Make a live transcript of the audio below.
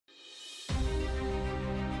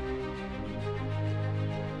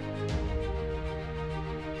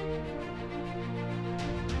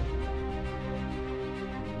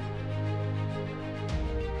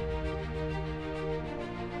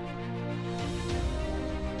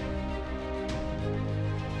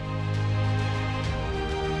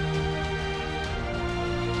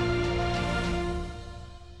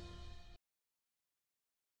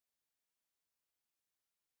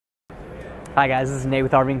Hi guys, this is Nate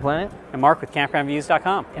with RVing Planet. And Mark with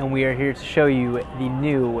CampgroundViews.com. And we are here to show you the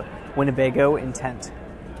new Winnebago Intent.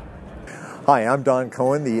 Hi, I'm Don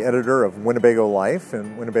Cohen, the editor of Winnebago Life,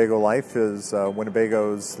 and Winnebago Life is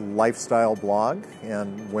Winnebago's lifestyle blog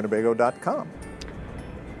and Winnebago.com.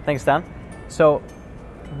 Thanks, Don. So,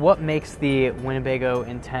 what makes the Winnebago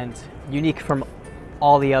Intent unique from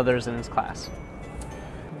all the others in its class?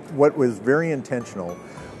 What was very intentional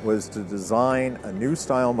was to design a new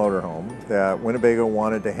style motorhome that Winnebago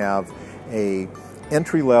wanted to have a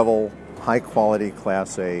entry-level, high-quality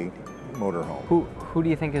Class A motorhome. Who do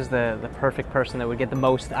you think is the perfect person that would get the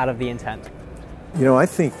most out of the Intent? You know, I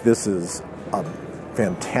think this is a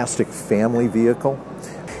fantastic family vehicle.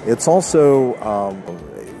 It's also,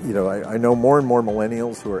 I know more and more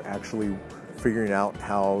millennials who are actually figuring out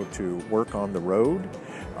how to work on the road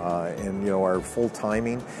and our full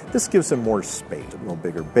timing. This gives them more space, a little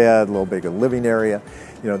bigger bed, a little bigger living area.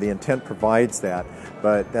 The Intent provides that,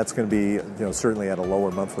 but that's going to be certainly at a lower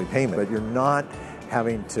monthly payment. But you're not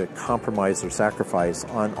having to compromise or sacrifice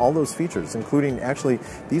on all those features, including actually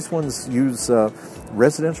these ones use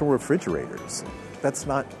residential refrigerators. That's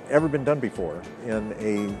not ever been done before in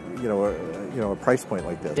a price point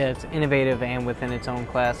like this. Yeah, it's innovative and within its own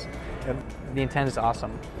class. And the Intent is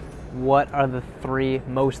awesome. What are the three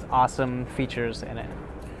most awesome features in it?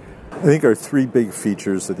 I think our three big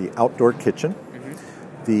features are the outdoor kitchen,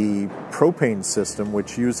 the propane system,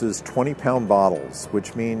 which uses 20-pound bottles,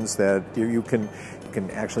 which means that you can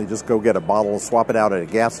actually just go get a bottle, swap it out at a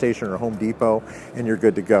gas station or a Home Depot, and you're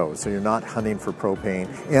good to go. So you're not hunting for propane.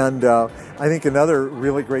 And I think another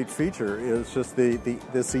really great feature is just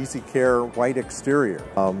this Easy Care white exterior.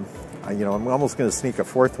 I'm almost going to sneak a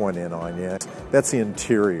fourth one in on you. That's the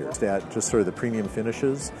interior. That just sort of the premium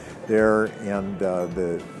finishes there, and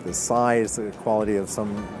the size, the quality of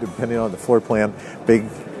some, depending on the floor plan, big,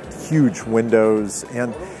 huge windows,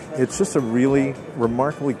 and it's just a really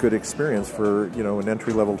remarkably good experience for an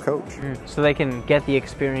entry-level coach. So they can get the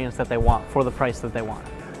experience that they want for the price that they want.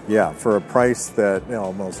 Yeah, for a price that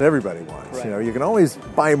almost everybody wants. Right. You can always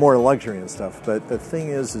buy more luxury and stuff, but the thing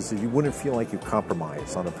is that you wouldn't feel like you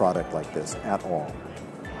compromise on a product like this at all.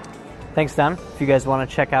 Thanks, Don. If you guys want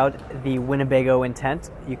to check out the Winnebago Intent,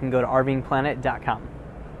 you can go to RVingPlanet.com.